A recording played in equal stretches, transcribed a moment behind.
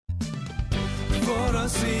for a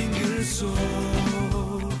single soul,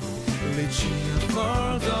 reaching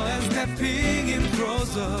further and stepping in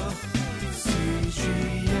closer.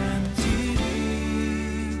 CGNTV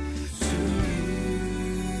to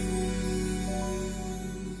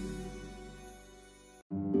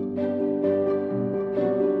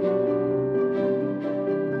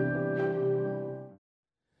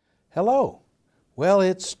Hello. Well,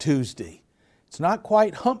 it's Tuesday. It's not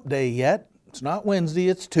quite hump day yet. It's not Wednesday,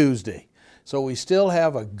 it's Tuesday. So we still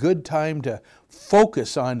have a good time to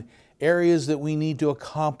focus on areas that we need to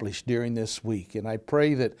accomplish during this week. And I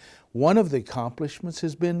pray that one of the accomplishments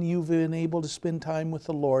has been you've been able to spend time with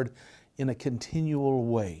the Lord in a continual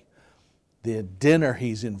way. The dinner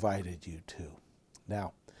He's invited you to.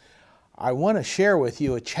 Now, I want to share with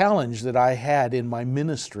you a challenge that I had in my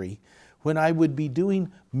ministry when I would be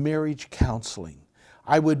doing marriage counseling.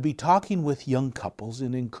 I would be talking with young couples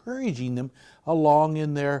and encouraging them along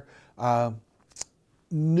in their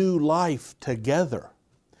new life together.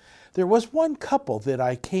 There was one couple that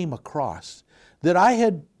I came across that I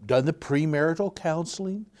had done the premarital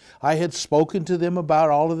counseling. I had spoken to them about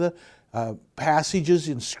all of the passages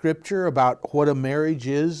in Scripture about what a marriage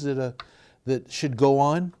is that should go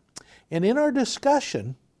on. And in our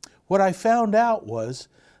discussion, what I found out was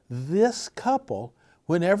this couple,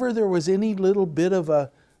 whenever there was any little bit of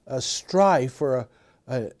a strife or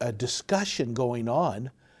a discussion going on,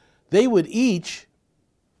 they would each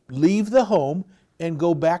leave the home and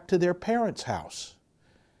go back to their parents' house.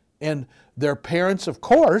 And their parents, of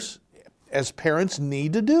course, as parents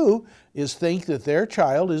need to do, is think that their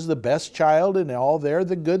child is the best child and all they're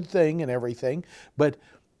the good thing and everything. But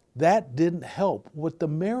that didn't help what the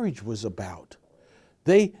marriage was about.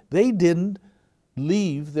 They didn't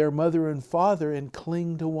leave their mother and father and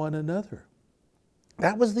cling to one another.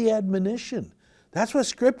 That was the admonition. That's what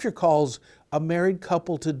Scripture calls a married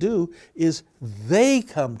couple to do, is they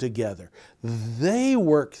come together. They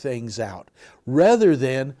work things out rather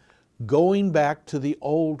than going back to the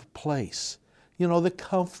old place. You know, the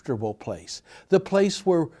comfortable place. The place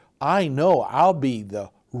where I know I'll be the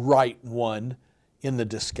right one in the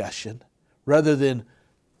discussion rather than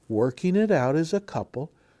working it out as a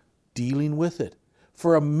couple, dealing with it.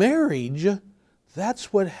 For a marriage,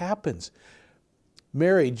 that's what happens.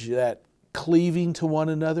 Marriage, that cleaving to one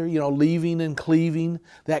another, leaving and cleaving.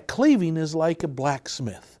 That cleaving is like a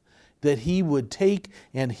blacksmith that he would take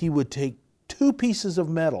two pieces of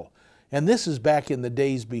metal. And this is back in the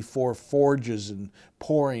days before forges and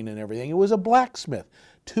pouring and everything. It was a blacksmith.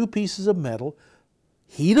 Two pieces of metal,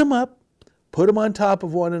 heat them up, put them on top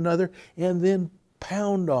of one another, and then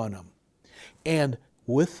pound on them. And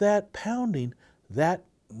with that pounding, that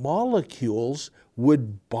molecules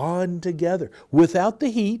would bond together. Without the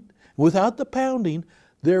heat, without the pounding,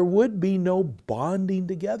 there would be no bonding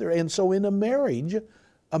together. And so in a marriage,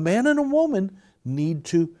 a man and a woman need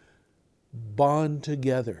to bond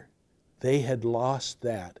together. They had lost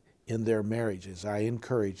that in their marriages. I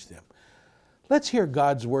encourage them. Let's hear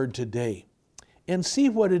God's word today and see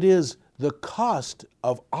what it is, the cost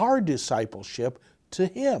of our discipleship to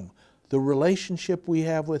Him, the relationship we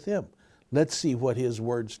have with Him. Let's see what His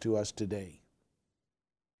words to us today.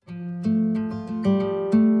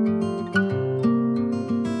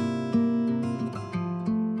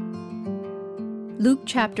 Luke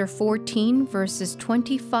chapter 14, verses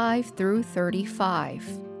 25 through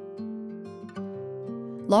 35.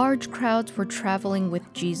 Large crowds were traveling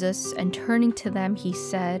with Jesus, and turning to them, He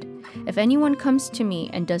said, "If anyone comes to me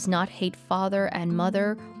and does not hate father and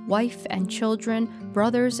mother, wife and children,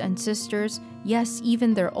 brothers and sisters, yes,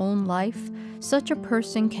 even their own life, such a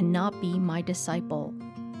person cannot be my disciple.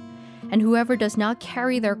 And whoever does not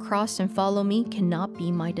carry their cross and follow me cannot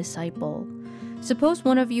be my disciple. Suppose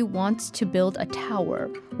one of you wants to build a tower.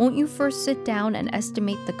 Won't you first sit down and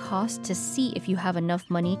estimate the cost to see if you have enough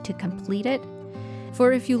money to complete it?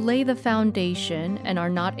 For if you lay the foundation and are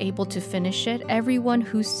not able to finish it, everyone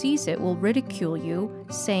who sees it will ridicule you,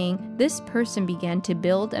 saying, 'This person began to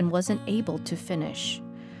build and wasn't able to finish.'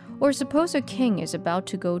 Or suppose a king is about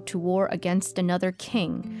to go to war against another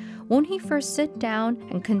king. Won't he first sit down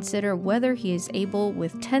and consider whether he is able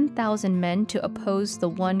with 10,000 men to oppose the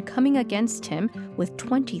one coming against him with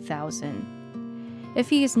 20,000? If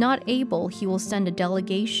he is not able, he will send a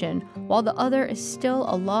delegation, while the other is still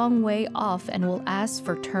a long way off and will ask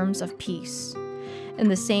for terms of peace. In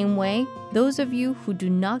the same way, those of you who do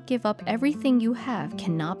not give up everything you have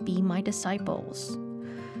cannot be my disciples.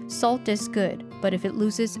 Salt is good, but if it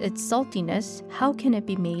loses its saltiness, how can it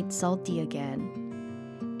be made salty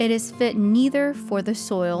again? It is fit neither for the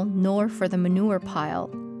soil nor for the manure pile.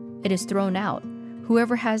 It is thrown out.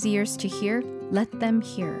 Whoever has ears to hear, let them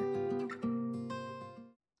hear."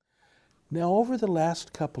 Now, over the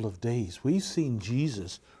last couple of days, we've seen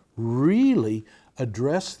Jesus really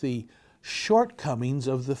address the shortcomings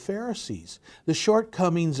of the Pharisees, the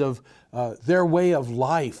shortcomings of their way of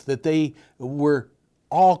life, that they were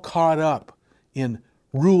all caught up in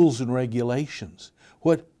rules and regulations.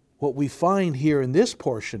 What we find here in this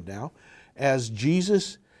portion now, as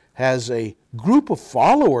Jesus has a group of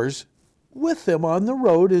followers with them on the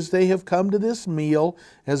road as they have come to this meal,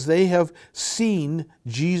 as they have seen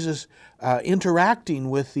Jesus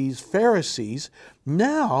interacting with these Pharisees,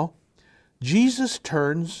 now Jesus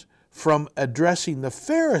turns from addressing the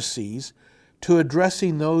Pharisees to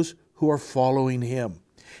addressing those who are following him.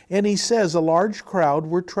 And he says, a large crowd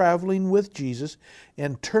were traveling with Jesus,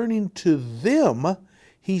 and turning to them,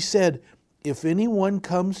 he said, "If anyone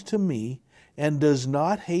comes to me and does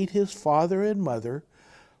not hate his father and mother,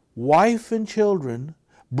 wife and children,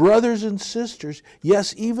 brothers and sisters,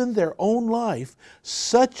 yes, even their own life,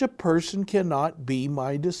 such a person cannot be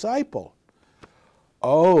my disciple."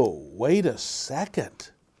 Oh, wait a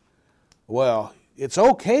second. Well, it's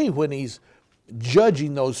okay when he's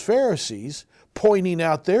judging those Pharisees, pointing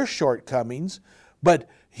out their shortcomings, but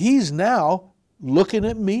he's now looking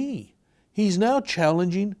at me. He's now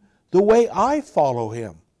challenging the way I follow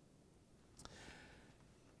him.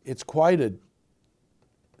 It's quite a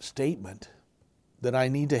statement that I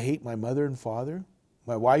need to hate my mother and father,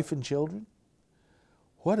 my wife and children.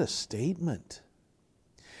 What a statement.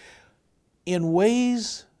 In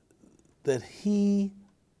ways that he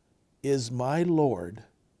is my Lord,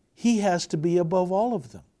 he has to be above all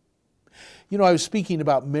of them. You know, I was speaking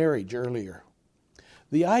about marriage earlier.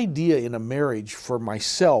 The idea in a marriage for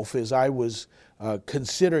myself, as I was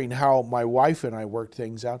considering how my wife and I worked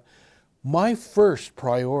things out, my first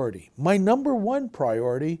priority, my number one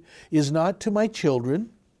priority is not to my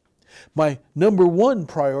children. My number one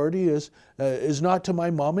priority is not to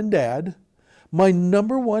my mom and dad. My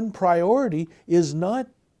number one priority is not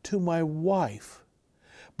to my wife.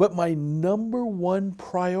 But my number one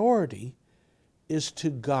priority is to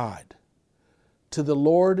God, to the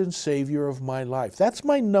Lord and Savior of my life. That's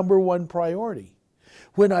my number one priority.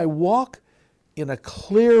 When I walk in a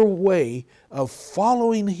clear way of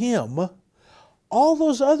following him, all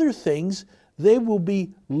those other things, they will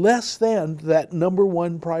be less than that number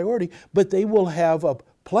one priority, but they will have a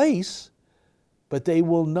place, but they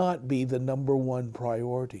will not be the number one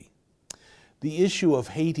priority. The issue of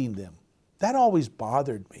hating them, that always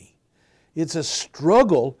bothered me. It's a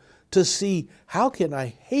struggle to see, how can I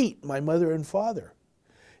hate my mother and father?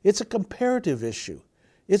 It's a comparative issue.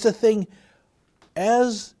 It's a thing,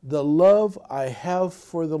 as the love I have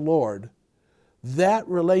for the Lord, that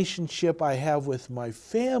relationship I have with my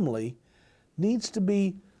family needs to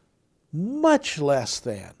be much less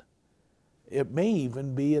than. It may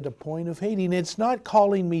even be at a point of hating. It's not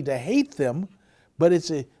calling me to hate them, but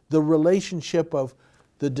it's the relationship of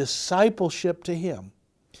the discipleship to him.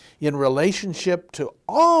 In relationship to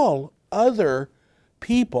all other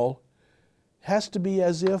people, has to be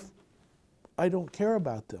as if I don't care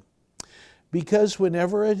about them. Because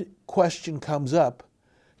whenever a question comes up,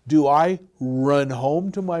 do I run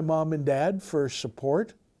home to my mom and dad for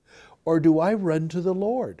support, or do I run to the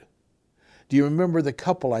Lord? Do you remember the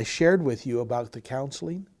couple I shared with you about the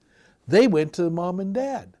counseling? They went to the mom and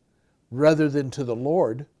dad rather than to the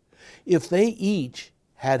Lord. If they each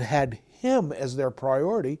had had him as their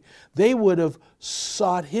priority, they would have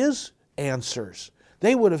sought his answers.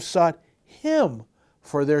 They would have sought him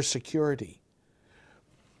for their security.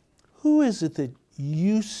 Who is it that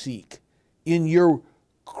you seek in your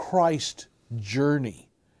Christ journey,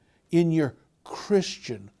 in your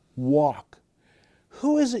Christian walk?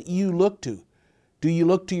 Who is it you look to? Do you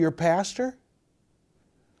look to your pastor?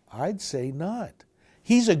 I'd say not.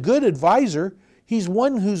 He's a good advisor. He's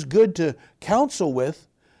one who's good to counsel with.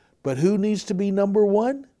 But who needs to be number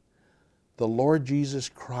one? The Lord Jesus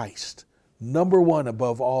Christ. Number one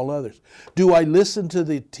above all others. Do I listen to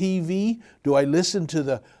the TV? Do I listen to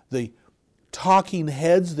the talking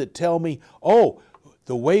heads that tell me, oh,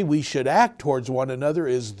 the way we should act towards one another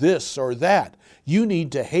is this or that. You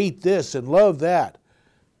need to hate this and love that.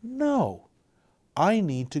 No. I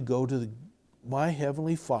need to go to my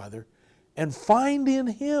Heavenly Father and find in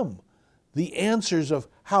him the answers of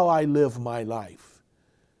how I live my life.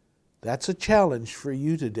 That's a challenge for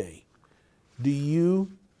you today. Do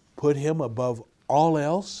you put him above all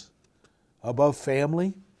else? Above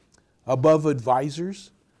family? Above advisors?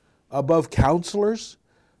 Above counselors?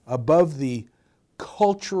 Above the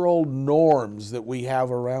cultural norms that we have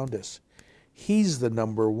around us? He's the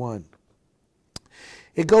number one.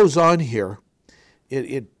 It goes on here.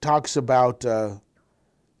 It talks about the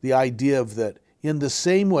idea of that In the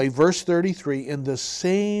same way, verse 33, in the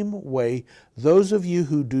same way, those of you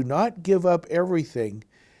who do not give up everything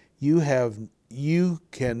you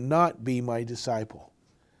cannot be my disciple.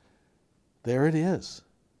 There it is.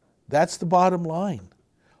 That's the bottom line.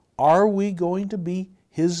 Are we going to be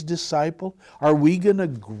his disciple? Are we going to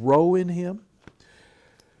grow in him?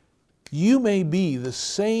 You may be the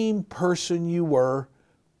same person you were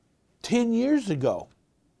 10 years ago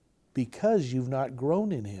because you've not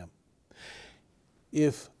grown in him.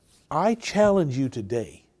 If I challenge you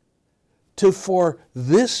today for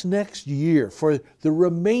this next year, for the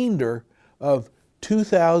remainder of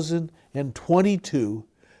 2022,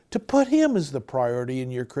 to put him as the priority in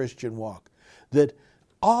your Christian walk, that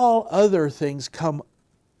all other things come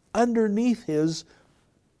underneath his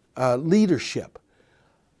leadership,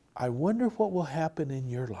 I wonder what will happen in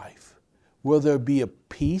your life. Will there be a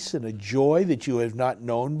peace and a joy that you have not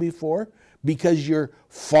known before because you're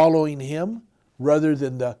following him rather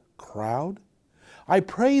than the crowd? I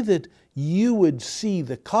pray that you would see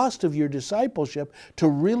the cost of your discipleship to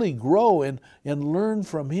really grow and learn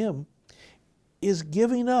from him is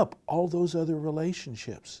giving up all those other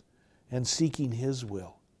relationships and seeking his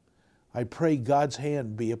will. I pray God's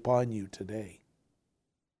hand be upon you today.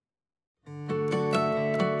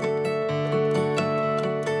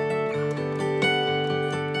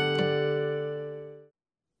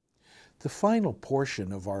 The final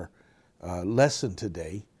portion of our lesson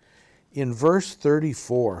today, in verse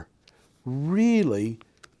 34, really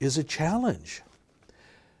is a challenge.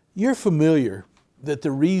 You're familiar that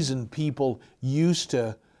the reason people used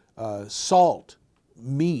to salt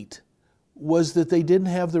meat was that they didn't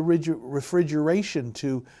have the refrigeration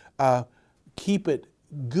to keep it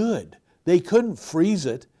good. They couldn't freeze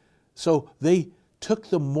it, so they took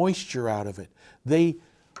the moisture out of it. They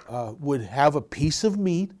would have a piece of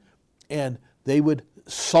meat and they would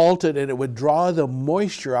salt it, and it would draw the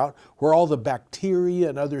moisture out where all the bacteria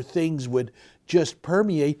and other things would just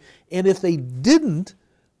permeate. And if they didn't,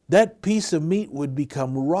 that piece of meat would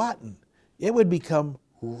become rotten. It would become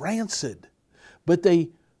rancid. But they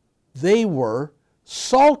were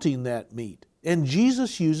salting that meat. And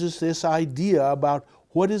Jesus uses this idea about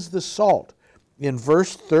what is the salt. In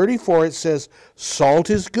verse 34 it says, salt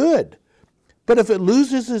is good. But if it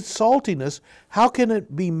loses its saltiness, how can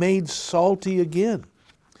it be made salty again?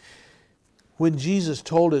 When Jesus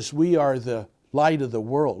told us we are the light of the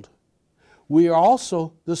world, we are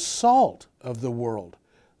also the salt of the world.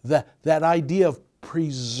 That idea of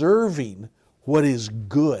preserving what is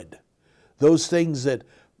good, those things that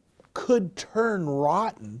could turn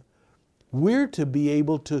rotten, we're to be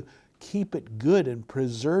able to keep it good and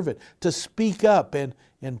preserve it, to speak up and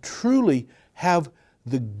truly have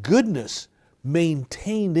the goodness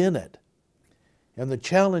maintained in it. And the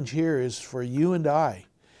challenge here is for you and I,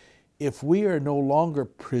 if we are no longer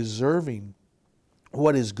preserving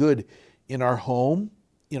what is good in our home,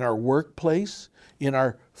 in our workplace, in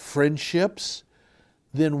our friendships,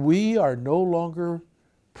 then we are no longer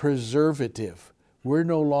preservative. We're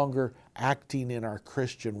no longer acting in our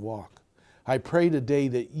Christian walk. I pray today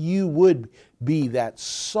that you would be that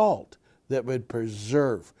salt that would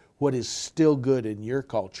preserve what is still good in your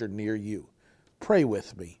culture near you. Pray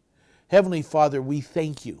with me. Heavenly Father, we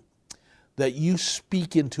thank you that you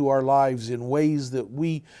speak into our lives in ways that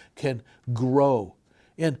we can grow.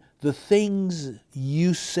 And the things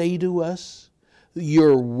you say to us,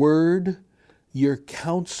 your word, your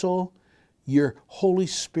counsel, your Holy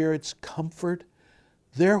Spirit's comfort,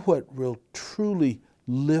 they're what will truly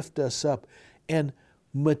lift us up and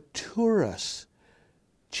mature us,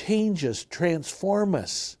 change us, transform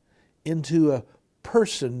us into a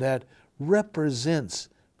person that represents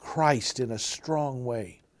Christ in a strong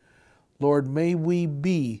way. Lord, may we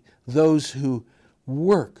be those who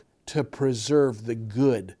work to preserve the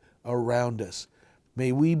good around us.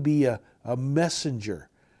 May we be a messenger,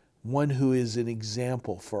 one who is an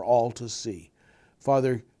example for all to see.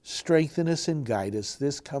 Father, strengthen us and guide us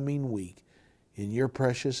this coming week. In your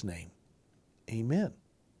precious name, amen.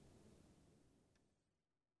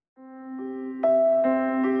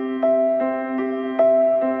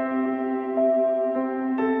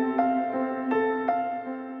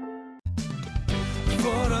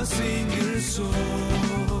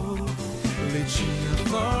 Reaching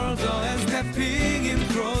further and stepping in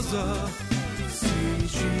closer.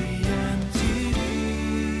 CG.